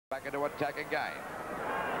Back into attack again.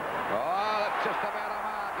 Oh, that's just about a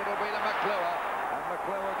mark. It'll be to McClure. And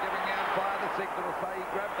McClure giving the umpire the signal to say he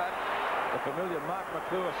grabbed that. The familiar Mark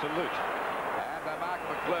McClure salute. And Mark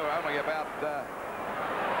McClure only about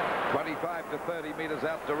 25 to 30 metres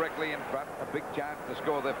out directly in front. A big chance to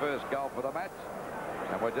score their first goal for the match.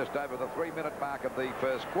 And we're just over the 3-minute mark of the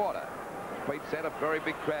first quarter. Pete said a very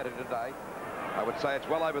big crowd here today. I would say it's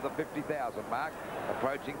well over the 50,000 mark,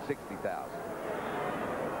 approaching 60,000.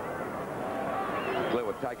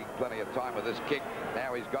 McClure taking plenty of time with this kick.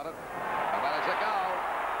 Now he's got it. And that is a goal.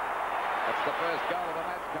 That's the first goal of the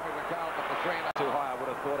match coming to Carlton for 3-0. Too high, I would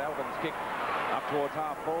have thought. Alvin's kick up towards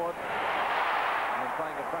half forward. And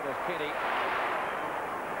playing in front is Kenny.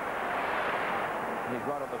 He's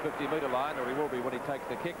right on the 50-metre line, or he will be when he takes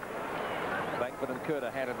the kick. Langford and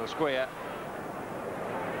Curter hand in the square.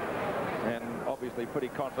 And obviously pretty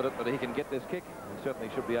confident that he can get this kick. And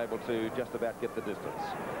certainly should be able to just about get the distance.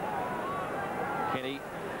 Kenny,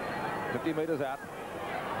 50 metres out.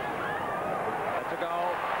 That's a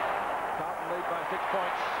goal. Carlton lead by 6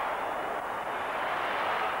 points.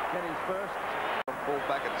 Kenny's first. Ball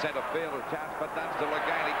back at centre field, a chance for Dunstall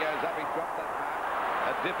again. He goes up, he dropped that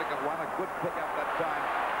mark. A difficult one, a good pick up that time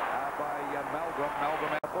by Meldrum.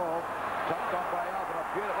 Meldrum out ball. Topped on by Alvin, a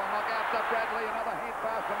beautiful knockout to Bradley. Another hand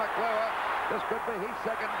pass to McClure. This could be his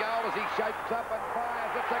second goal as he shapes up and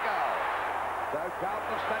fires. It's a goal. So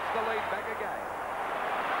Carlton snatched the lead back again.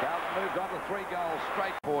 Carlton moves on to 3 goals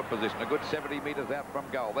straight forward position. A good 70 metres out from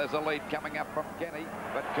goal. There's a lead coming up from Kenny,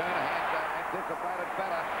 but Kernahan anticipated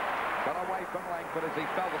better. Got away from Langford as he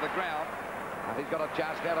fell to the ground. And he's got a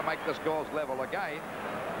chance now to make the scores level again.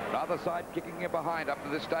 The other side kicking him behind up to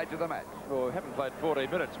this stage of the match. Well, we haven't played 14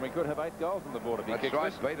 minutes and we could have 8 goals on the board if he kicks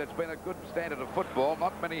right, this. Pete. It's been a good standard of football.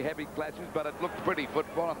 Not many heavy clashes, but it looked pretty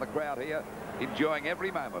football, and the crowd here enjoying every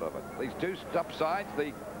moment of it. These two top sides,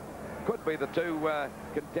 could be the two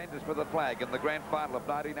contenders for the flag in the grand final of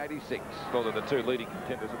 1986. Well, they're the two leading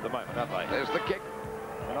contenders at the moment, aren't they? There's the kick.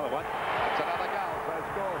 Another one. That's another goal. So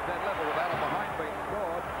scores dead level without a behind being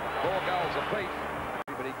scored. 4 goals apiece.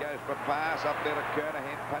 But he goes for a pass up there to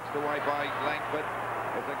Kernahan, punched away by Langford.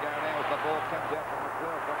 There's a go now as the ball comes out from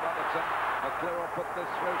McClure from Robertson. McClure will put this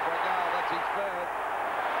through for a goal. That's his third.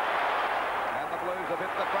 And the Blues have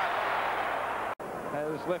hit the front.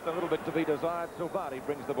 Has left a little bit to be desired. Silvati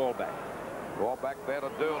brings the ball back. Ball back there to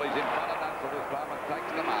Dool. He's in front of Dunstall this time and takes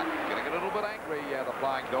the mark. Getting a little bit angry, the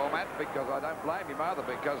flying doormat, because I don't blame him either,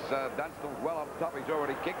 because Dunstall's well on top. He's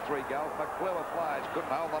already kicked 3 goals. McClure flies,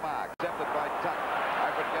 couldn't hold the mark. Accepted by Tuck.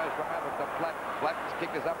 Over it goes from Abbott to Platt. Platt's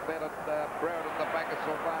kick is up there at Broward at the back of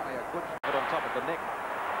Silvani. A good Put on top of the neck.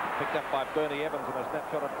 Picked up by Bernie Evans and a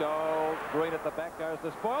snapshot at goal. Green at the back goes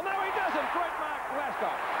the spoil. No, he doesn't. Great mark,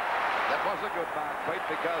 Glasgow. That was a good mark, Pete,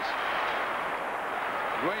 because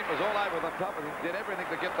Green was all over the top and he did everything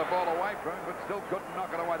to get the ball away from him, but still couldn't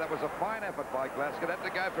knock it away. That was a fine effort by Glasgow. Had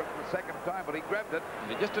to go for it the second time, but he grabbed it.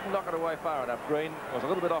 He just didn't knock it away far enough. Green was a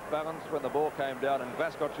little bit off balance when the ball came down, and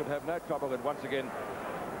Glasgow should have no trouble in once again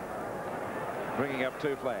bringing up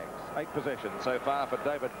 2 flags. 8 possessions so far for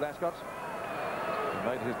David Glasgow. He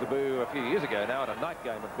made his debut a few years ago now at a night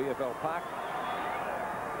game at BFL Park.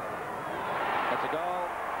 That's a goal.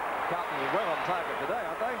 Carlton are well on target today,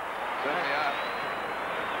 aren't they? Certainly are.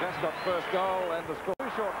 Glasgow's first goal and the score too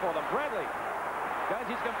short for them. Bradley gains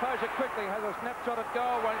his composure quickly, has a snapshot at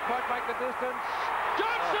goal, won't quite make the distance.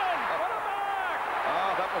 Johnson! What a mark!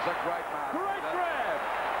 Oh, that was a great mark. Great grab!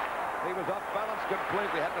 He was off balance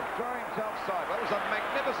completely, had to throw himself side. That was a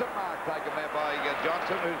magnificent mark taken there by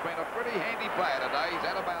Johnson, who's been a pretty handy player today. He's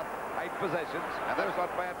had about 8 possessions, and that was not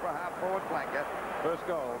bad for a half-forward flanker. First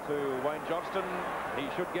goal to Wayne Johnston. He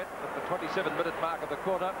should get at the 27-minute mark of the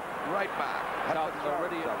quarter. Great mark. Carlton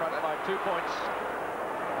already in front by 2 points.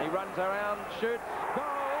 He runs around, shoots,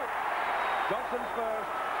 goal! Johnson's first.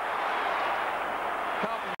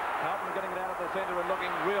 Carlton getting it out of the centre and looking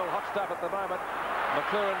real hot stuff at the moment.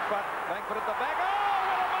 McClure in front, Langford at the back. Oh,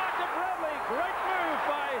 what a mark to Bradley! Great move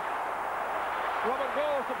by Robert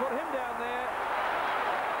Walls to put him down there.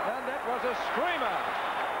 And that was a screamer.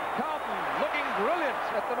 Carlton looking brilliant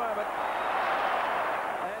at the moment.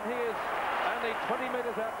 And he is only 20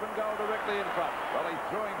 metres out from goal directly in front. Well, he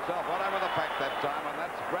threw himself all over the pack that time, and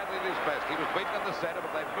that's Bradley at his best. He was beaten in the centre,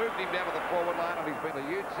 but they've moved him down to the forward line, and he's been a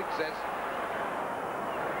huge success.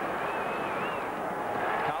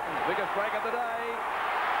 Carlton's biggest break of the day.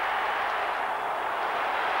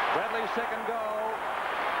 Bradley's second goal.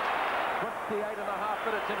 28 and a half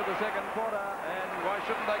minutes into the second quarter, and why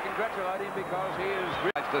shouldn't they congratulate him, because he is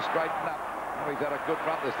Nice to straighten up. Oh, he's had a good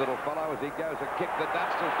run, this little fellow, as he goes a kick. The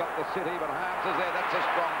Dunstall's got the city, but Harms is there. That's a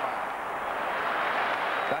strong mark.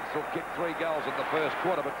 Dunstall kicked 3 goals in the first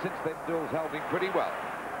quarter, but since then Dools held him pretty well.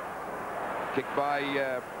 Kicked by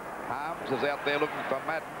Harms is out there looking for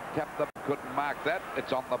Madden. Tapped up, couldn't mark that.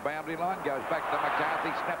 It's on the boundary line. Goes back to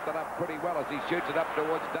McCarthy. Snapped it up pretty well as he shoots it up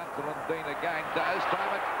towards Dunstall, and Dean again does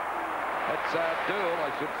time it. It's Dool,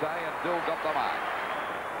 I should say, and Dool got the mark.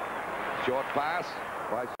 Short pass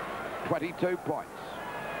by 22 points.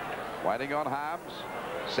 Waiting on Harms.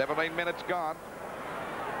 17 minutes gone.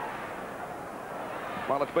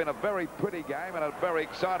 Well, it's been a very pretty game and a very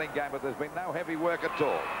exciting game, but there's been no heavy work at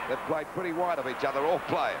all. They've played pretty wide of each other, all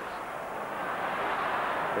players.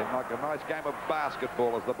 Been like a nice game of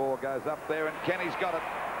basketball as the ball goes up there, and Kenny's got it.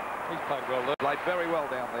 He's played well there. Played very well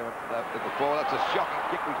down there in the floor. That's a shocking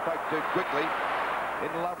kick we spoke too quickly. In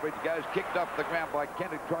Loveridge goes, kicked off the ground by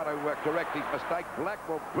Kenny, trying to correct his mistake.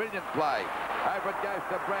 Blackwell, brilliant play. Over it goes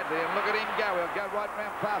to Bradley, and look at him go. He'll go right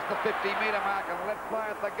round past the 50-metre mark, and let's play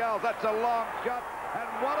at the goals. That's a long shot, and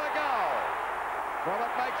what a goal! Well,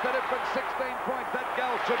 it makes the difference, 16 points. That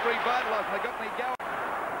goal should revitalise, and they got me going.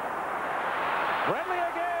 Bradley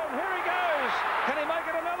again, here he goes. Can he make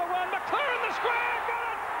it another one? McLaren the square, got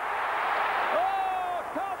it! Oh,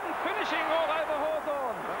 Carlton finishing all over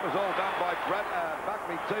Hawthorn. That was all done by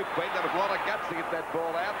Buckley too, Pete. There was a lot of guts to get that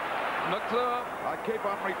ball out. McClure. I keep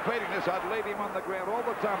on repeating this. I'd leave him on the ground all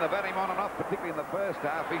the time. They've had him on and off, particularly in the first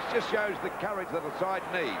half. He just shows the courage that a side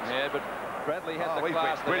needs. Yeah, but Bradley had the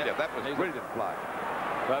class there. Brilliant. That was brilliant play.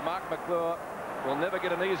 So Mark McClure will never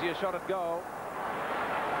get an easier shot at goal.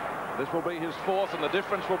 This will be his 4th, and the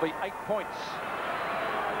difference will be 8 points.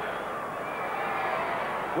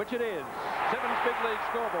 Which it is. 7's big league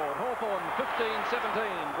scoreboard. Hawthorn 15-17,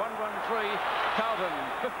 113. Carlton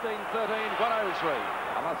 15-13, 103.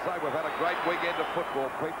 I must say we've had a great weekend of football,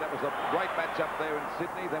 Pete. That was a great match up there in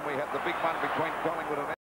Sydney. Then we had the big one between Collingwood and